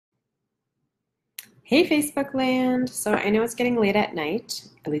Hey, Facebook land. So I know it's getting late at night,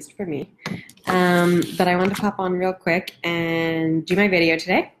 at least for me, but I wanted to pop on real quick and do my video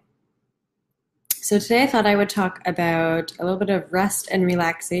today. So today I thought I would talk about a little bit of rest and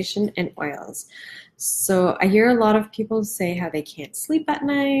relaxation and oils. So I hear a lot of people say how they can't sleep at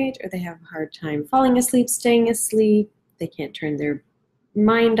night or they have a hard time falling asleep, staying asleep. They can't turn their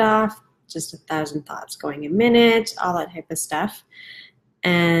mind off, just 1,000 thoughts going a minute, all that type of stuff.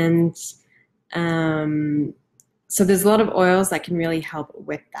 And um, so there's a lot of oils that can really help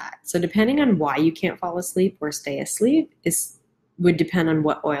with that. So depending on why you can't fall asleep or stay asleep would depend on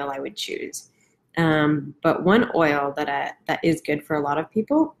what oil I would choose. But one oil that is good for a lot of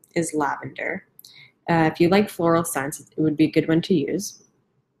people is lavender. If you like floral scents, it would be a good one to use.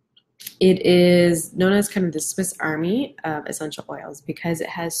 It is known as kind of the Swiss Army of essential oils because it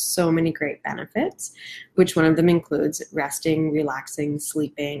has so many great benefits, which one of them includes resting, relaxing,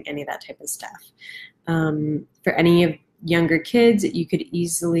 sleeping, any of that type of stuff. For any of younger kids, you could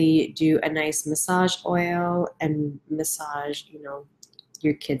easily do a nice massage oil and massage,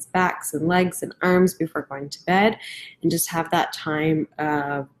 your kids' backs and legs and arms before going to bed, and just have that time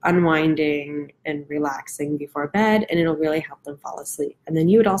of unwinding and relaxing before bed, and it'll really help them fall asleep. And then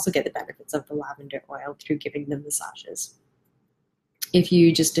you would also get the benefits of the lavender oil through giving them massages. If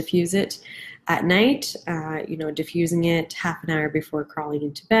you just diffuse it at night, diffusing it half an hour before crawling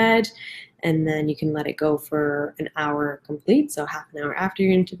into bed, and then you can let it go for an hour complete, so half an hour after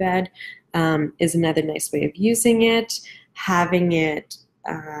you're into bed, is another nice way of using it. Having it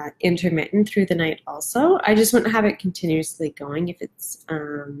intermittent through the night also. I just wouldn't have it continuously going if it's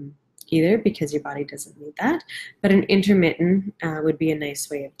either, because your body doesn't need that, but an intermittent would be a nice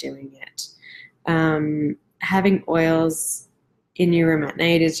way of doing it. Having oils in your room at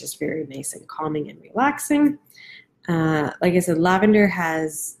night is just very nice and calming and relaxing. Like I said, lavender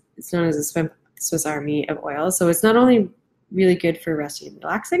it's known as a Swiss Army of oils, so it's not only really good for resting and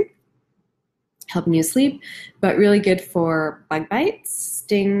relaxing, helping you sleep, but really good for bug bites,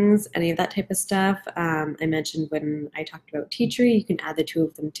 stings, any of that type of stuff. I mentioned when I talked about tea tree, you can add the two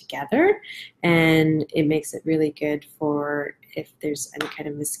of them together, and it makes it really good for if there's any kind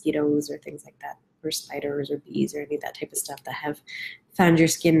of mosquitoes or things like that, or spiders or bees or any of that type of stuff that have found your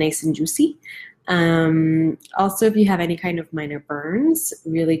skin nice and juicy. Also, if you have any kind of minor burns,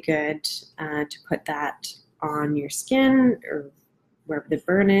 really good to put that on your skin or wherever the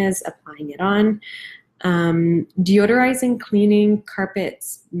burn is, applying it on. Deodorizing, cleaning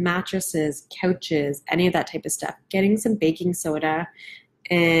carpets, mattresses, couches, any of that type of stuff. Getting some baking soda,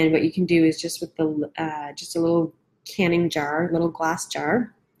 and what you can do is just with just a little canning jar, little glass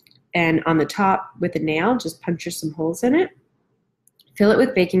jar, and on the top with a nail, just puncture some holes in it. Fill it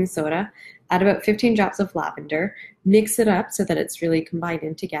with baking soda. Add about 15 drops of lavender, mix it up so that it's really combined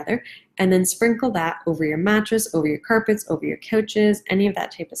in together, and then sprinkle that over your mattress, over your carpets, over your couches, any of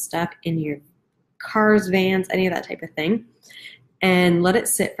that type of stuff, in your cars, vans, any of that type of thing, and let it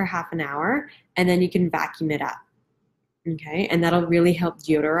sit for half an hour, and then you can vacuum it up, okay? And that'll really help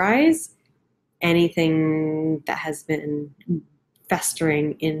deodorize anything that has been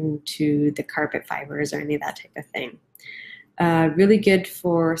festering into the carpet fibers or any of that type of thing. Really good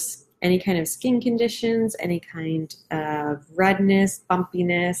for any kind of skin conditions, any kind of redness,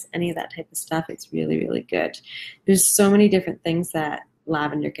 bumpiness, any of that type of stuff. It's really, really good. There's so many different things that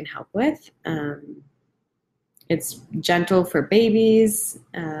lavender can help with. It's gentle for babies,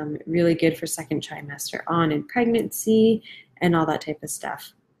 really good for second trimester on in pregnancy, and all that type of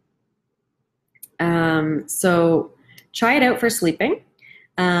stuff. So try it out for sleeping.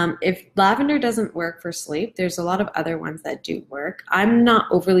 If lavender doesn't work for sleep, there's a lot of other ones that do work. I'm not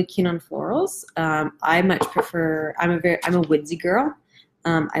overly keen on florals. I much prefer, I'm a woodsy girl.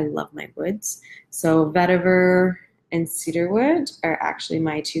 I love my woods. So vetiver and cedarwood are actually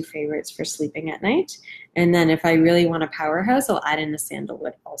my two favorites for sleeping at night. And then if I really want a powerhouse, I'll add in a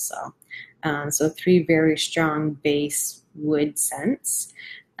sandalwood also. So 3 very strong base wood scents.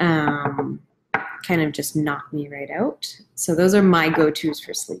 Kind of just knock me right out. So those are my go-tos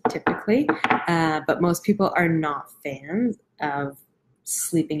for sleep typically, but most people are not fans of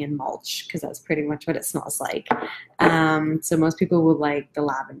sleeping in mulch because that's pretty much what it smells like. So most people will like the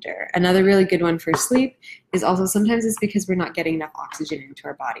lavender. Another really good one for sleep is also sometimes it's because we're not getting enough oxygen into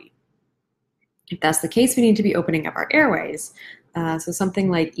our body. If that's the case, we need to be opening up our airways. So something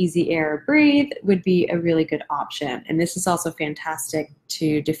like Easy Air Breathe would be a really good option. And this is also fantastic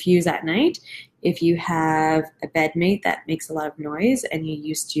to diffuse at night if you have a bedmate that makes a lot of noise and you're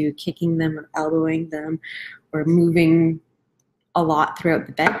used to kicking them or elbowing them or moving a lot throughout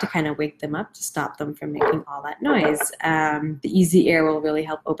the bed to kind of wake them up, to stop them from making all that noise. The easy air will really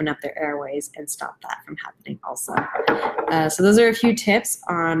help open up their airways and stop that from happening also. So those are a few tips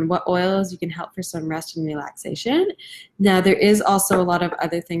on what oils you can help for some rest and relaxation. Now, there is also a lot of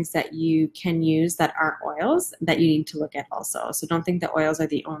other things that you can use that aren't oils that you need to look at also. So don't think that oils are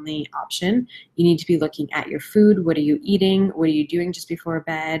the only option. You need to be looking at your food. What are you eating? What are you doing just before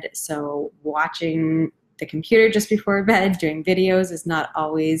bed? So watching the computer just before bed, doing videos is not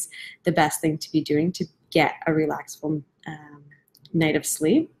always the best thing to be doing to get a relaxful night of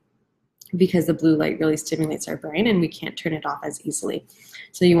sleep, because the blue light really stimulates our brain and we can't turn it off as easily.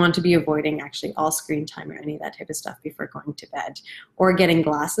 So you want to be avoiding actually all screen time or any of that type of stuff before going to bed. Or getting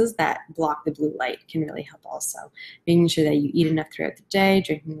glasses that block the blue light can really help also. Making sure that you eat enough throughout the day,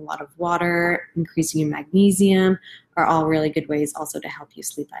 drinking a lot of water, increasing your magnesium are all really good ways also to help you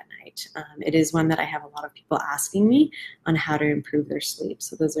sleep at night. It is one that I have a lot of people asking me on how to improve their sleep.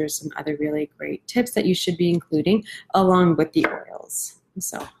 So those are some other really great tips that you should be including along with the oils.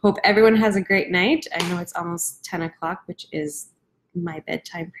 So hope everyone has a great night. I know it's almost 10 o'clock, which is my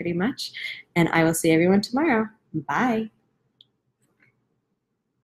bedtime pretty much. And I will see everyone tomorrow. Bye.